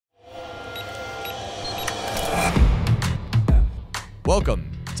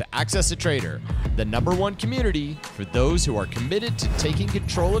Welcome to AccessATrader, the #1 community for those who are committed to taking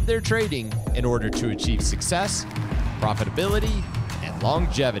control of their trading in order to achieve success, profitability, and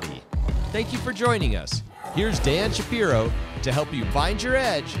longevity. Thank you for joining us. Here's Dan Shapiro to help you find your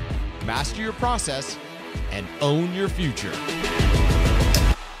edge, master your process, and own your future.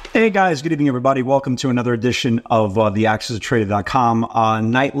 Hey guys, good evening everybody. Welcome to another edition of the AccessATrader.com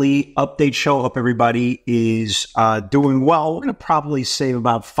nightly update show. Hope everybody is doing well. We're going to probably save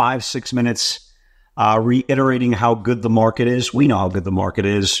about 5-6 minutes reiterating how good the market is. We know how good the market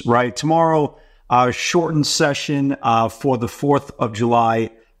is, right? Tomorrow, shortened session for the 4th of July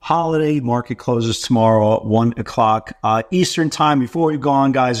holiday. Market closes tomorrow at 1 o'clock Eastern time. Before we go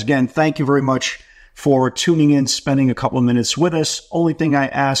on, guys, again, thank you very much for tuning in, spending a couple of minutes with us. Only thing I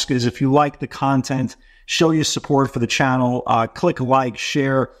ask is if you like the content, show your support for the channel, click like,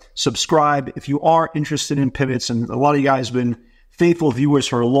 share, subscribe. If you are interested in pivots, and a lot of you guys have been faithful viewers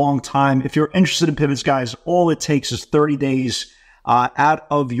for a long time, if you're interested in pivots, guys, all it takes is 30 days out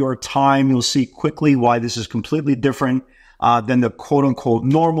of your time. You'll see quickly why this is completely different than the quote-unquote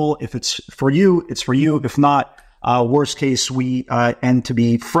normal. If it's for you, it's for you. If not, worst case, we end to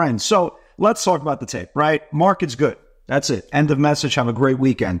be friends. So let's talk about the tape, right? Market's good. That's it. End of message. Have a great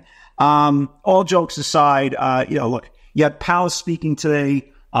weekend. All jokes aside, look, you had Powell speaking today,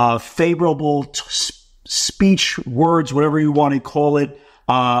 favorable speech, words, whatever you want to call it,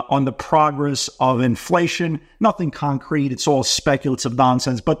 on the progress of inflation. Nothing concrete. It's all speculative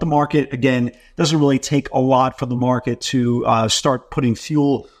nonsense. But the market, again, doesn't really take a lot for the market to start putting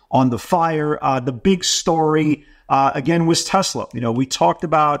fuel on the fire. The big story, again, was Tesla. We talked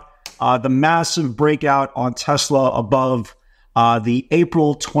about the massive breakout on Tesla above the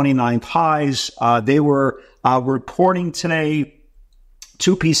April 29th highs. They were reporting today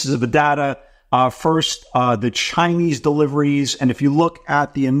two pieces of the data. First, the Chinese deliveries. And if you look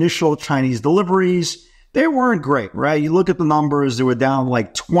at the initial Chinese deliveries, they weren't great, right? You look at the numbers, they were down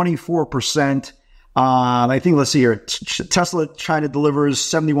like 24%. I think, let's see here, Tesla China delivers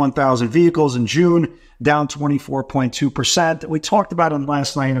 71,000 vehicles in June, down 24.2%. We talked about it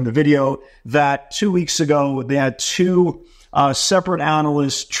last night in the video that 2 weeks ago, they had two separate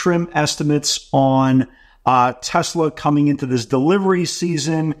analysts trim estimates on Tesla coming into this delivery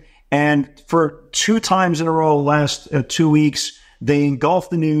season. And for 2 times in a row, last 2 weeks, they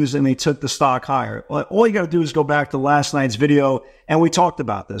engulfed the news and they took the stock higher. All you got to do is go back to last night's video, and we talked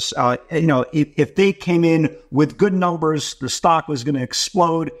about this. If they came in with good numbers, the stock was going to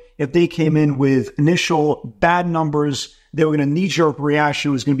explode. If they came in with initial bad numbers, they were going to knee-jerk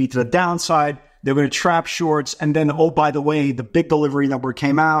reaction was going to be to the downside. They were going to trap shorts. And then, oh, by the way, the big delivery number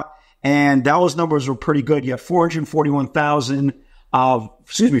came out, and those numbers were pretty good. You have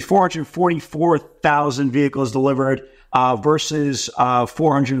 444,000 vehicles delivered versus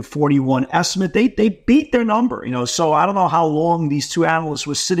 441 estimate. They beat their number, So I don't know how long these two analysts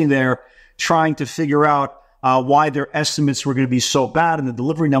were sitting there trying to figure out why their estimates were going to be so bad and the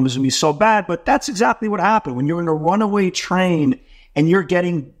delivery numbers would be so bad. But that's exactly what happened when you're in a runaway train and you're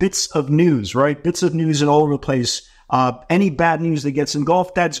getting bits of news, right? Bits of news all over the place. Any bad news that gets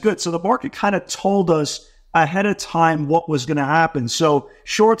engulfed, that's good. So the market kind of told us ahead of time what was going to happen. So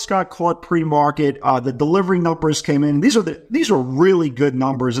shorts got caught pre-market. The delivery numbers came in. These are really good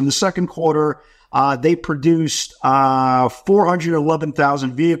numbers. In the second quarter, they produced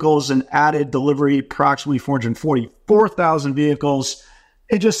 411,000 vehicles and added delivery approximately 444,000 vehicles.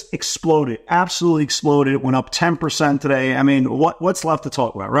 It just exploded, absolutely exploded. It went up 10% today. I mean, what's left to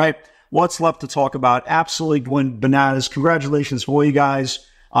talk about, right? What's left to talk about? Absolutely went bananas. Congratulations for you guys.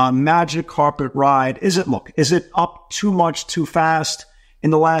 Magic carpet ride. Is it up too much too fast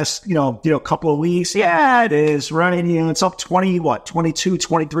in the last, couple of weeks? Yeah, it is, right? It's up 22,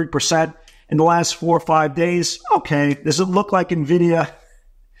 23% in the last 4 or 5 days. Okay. Does it look like NVIDIA?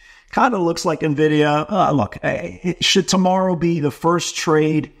 Kind of looks like NVIDIA. Look, should tomorrow be the first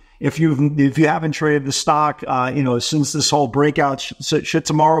trade? If you haven't traded the stock, since this whole breakout, should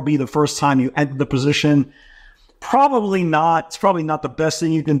tomorrow be the first time you enter the position? Probably not. It's probably not the best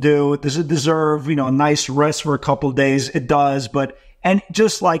thing you can do. Does it deserve, a nice rest for a couple of days? It does. And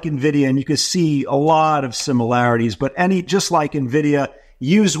just like NVIDIA, and you can see a lot of similarities, but just like NVIDIA,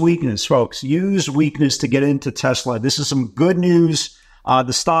 use weakness, folks. Use weakness to get into Tesla. This is some good news.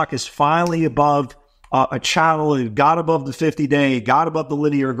 The stock is finally above a channel. It got above the 50-day. It got above the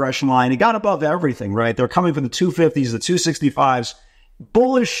linear regression line. It got above everything, right? They're coming from the 250s, the 265s.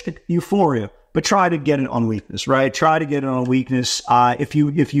 Bullish euphoria. But try to get it on weakness, right? Try to get it on weakness. If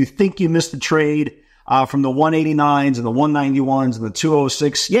you think you missed the trade from the 189s and the 191s and the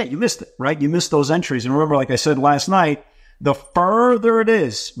 206, yeah, you missed it, right? You missed those entries. And remember, like I said last night, The further it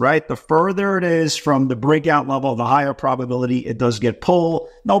is, right? The further it is from the breakout level, the higher probability it does get pulled.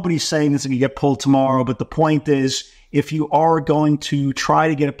 Nobody's saying it's going to get pulled tomorrow, but the point is, if you are going to try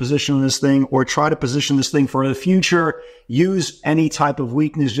to get a position on this thing or try to position this thing for the future, use any type of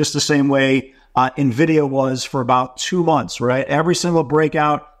weakness just the same way NVIDIA was for about 2 months, right? Every single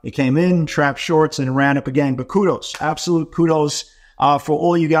breakout, it came in, trapped shorts, and ran up again. But kudos, absolute kudos for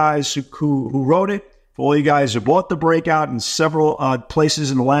all you guys who wrote it, for all you guys who bought the breakout in several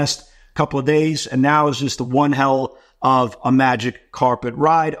places in the last couple of days, and now it's just one hell of a magic carpet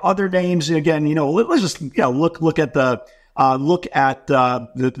ride. Other names, again, let's just look at the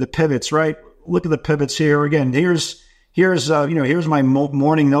pivots, right? Look at the pivots here. Again, here's my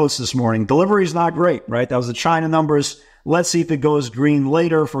morning notes this morning. Delivery is not great, right? That was the China numbers. Let's see if it goes green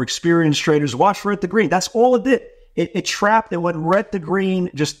later for experienced traders. Watch for it to green. That's all it did. It trapped. It went red to green,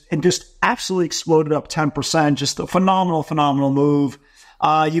 just absolutely exploded up 10%. Just a phenomenal move.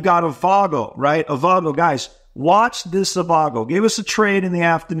 You got Avago, right? Avago, guys, watch this Avago. Gave us a trade in the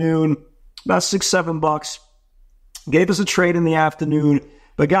afternoon, about $6-7. Gave us a trade in the afternoon.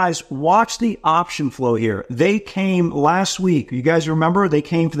 But guys, watch the option flow here. They came last week. You guys remember? They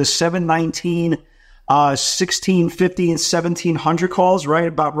came for the 719, 1650, and 1700 calls, right?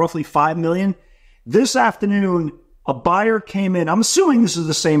 About roughly 5 million. This afternoon, a buyer came in. I'm assuming this is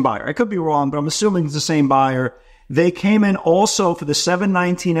the same buyer. I could be wrong, but I'm assuming it's the same buyer. They came in also for the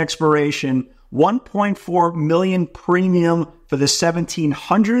 719 expiration, 1.4 million premium for the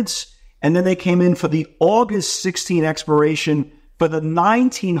 1700s. And then they came in for the August 16 expiration for the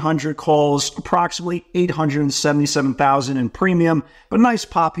 1900 calls, approximately 877,000 in premium. But a nice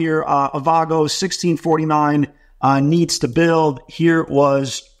pop here. Avago 1649 needs to build. Here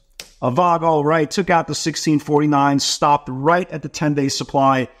was Avago, right? Took out the 1649, stopped right at the 10-day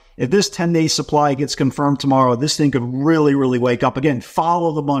supply. If this 10-day supply gets confirmed tomorrow, this thing could really wake up. Again,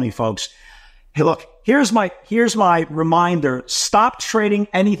 follow the money, folks. Hey, look, here's my reminder. Stop trading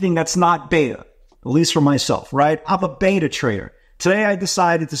anything that's not beta, at least for myself, right? I'm a beta trader. Today I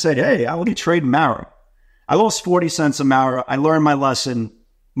decided to say, hey, I will be trading Mara. I lost 40 cents a Mara. I learned my lesson.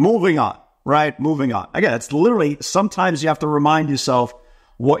 Moving on, right? Moving on. Again, it's literally, sometimes you have to remind yourself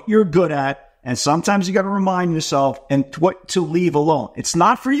what you're good at, and sometimes you got to remind yourself and what to leave alone. It's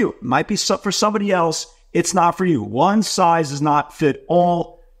not for you. It might be for somebody else. It's not for you. One size does not fit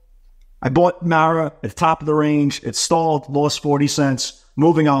all. I bought Mara at the top of the range. It stalled, lost 40 cents.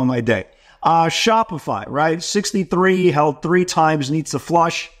 Moving on with my day. Shopify, right? 63, held 3 times, needs to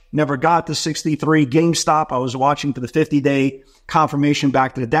flush. Never got to 63. GameStop, I was watching for the 50-day confirmation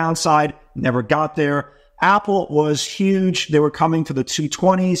back to the downside. Never got there. Apple was huge. They were coming for the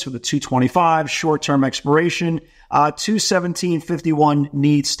 220s, for the 225, short-term expiration. 217.51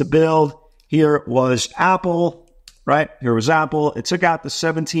 needs to build. Here was Apple, right? Here was Apple. It took out the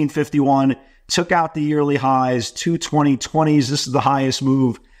 1751, took out the yearly highs, 220.20s. This is the highest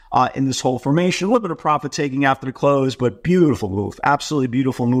move in this whole formation. A little bit of profit taking after the close, but beautiful move. Absolutely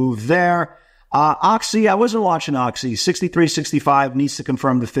beautiful move there. Oxy, I wasn't watching Oxy. 63.65 needs to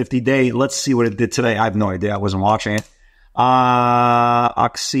confirm the 50-day. Let's see what it did today. I have no idea. I wasn't watching it.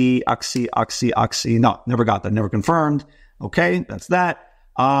 Oxy. No, never got that. Never confirmed. Okay, that's that.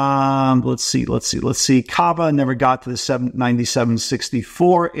 Let's see. Kava never got to the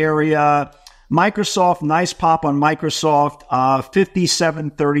 97.64 area. Microsoft, nice pop on Microsoft.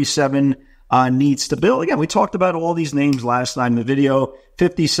 57.37 needs to build. Again, we talked about all these names last night in the video.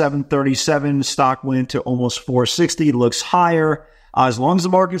 57.37 stock went to almost 460. It looks higher. As long as the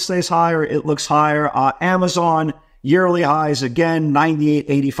market stays higher, it looks higher. Amazon, yearly highs again.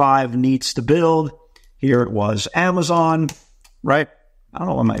 98.85 needs to build. Here it was. Amazon, right? I don't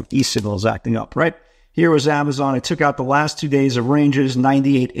know why my e-signal is acting up, right? Here was Amazon. It took out the last 2 days of ranges,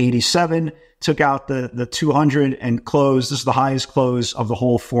 98.87. Took out the 200 and closed. This is the highest close of the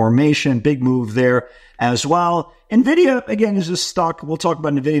whole formation. Big move there as well. NVIDIA, again, is just stuck. We'll talk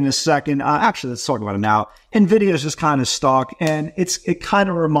about NVIDIA in a second. Actually, let's talk about it now. NVIDIA is just kind of stuck, and it kind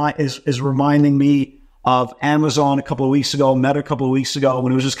of is reminding me of Amazon a couple of weeks ago, Meta a couple of weeks ago,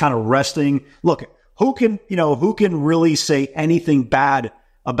 when it was just kind of resting. Look, who can really say anything bad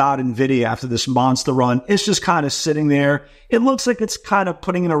about NVIDIA after this monster run? It's just kind of sitting there. It looks like it's kind of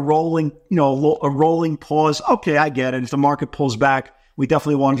putting in a rolling pause. Okay, I get it. If the market pulls back, we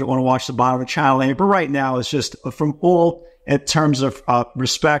definitely want to watch the bottom of the channel. But right now, it's just from all in terms of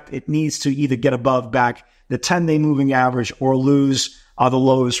respect, it needs to either get above back the 10-day moving average or lose the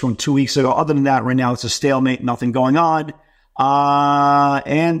lows from 2 weeks ago. Other than that, right now, it's a stalemate, nothing going on.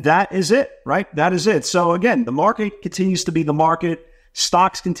 And that is it, right? That is it. So again, the market continues to be the market.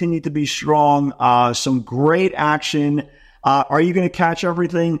 Stocks continue to be strong. Some great action. Are you going to catch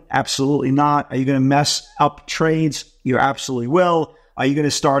everything? Absolutely not. Are you going to mess up trades? You absolutely will. Are you going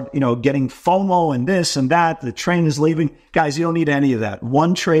to start, getting FOMO and this and that? The train is leaving. Guys, you don't need any of that.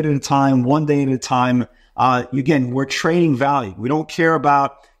 One trade at a time, one day at a time. Again, we're trading value. We don't care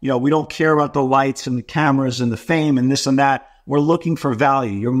about, the lights and the cameras and the fame and this and that. We're looking for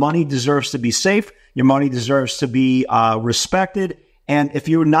value. Your money deserves to be safe. Your money deserves to be respected. And if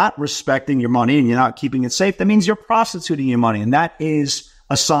you're not respecting your money and you're not keeping it safe, that means you're prostituting your money. And that is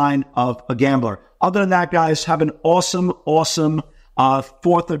a sign of a gambler. Other than that, guys, have an awesome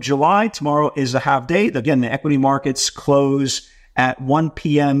 4th of July. Tomorrow is a half day. Again, the equity markets close at 1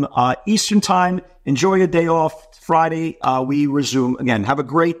 p.m. Eastern time. Enjoy your day off. Friday, we resume again. Have a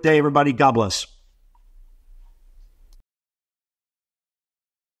great day, everybody. God bless.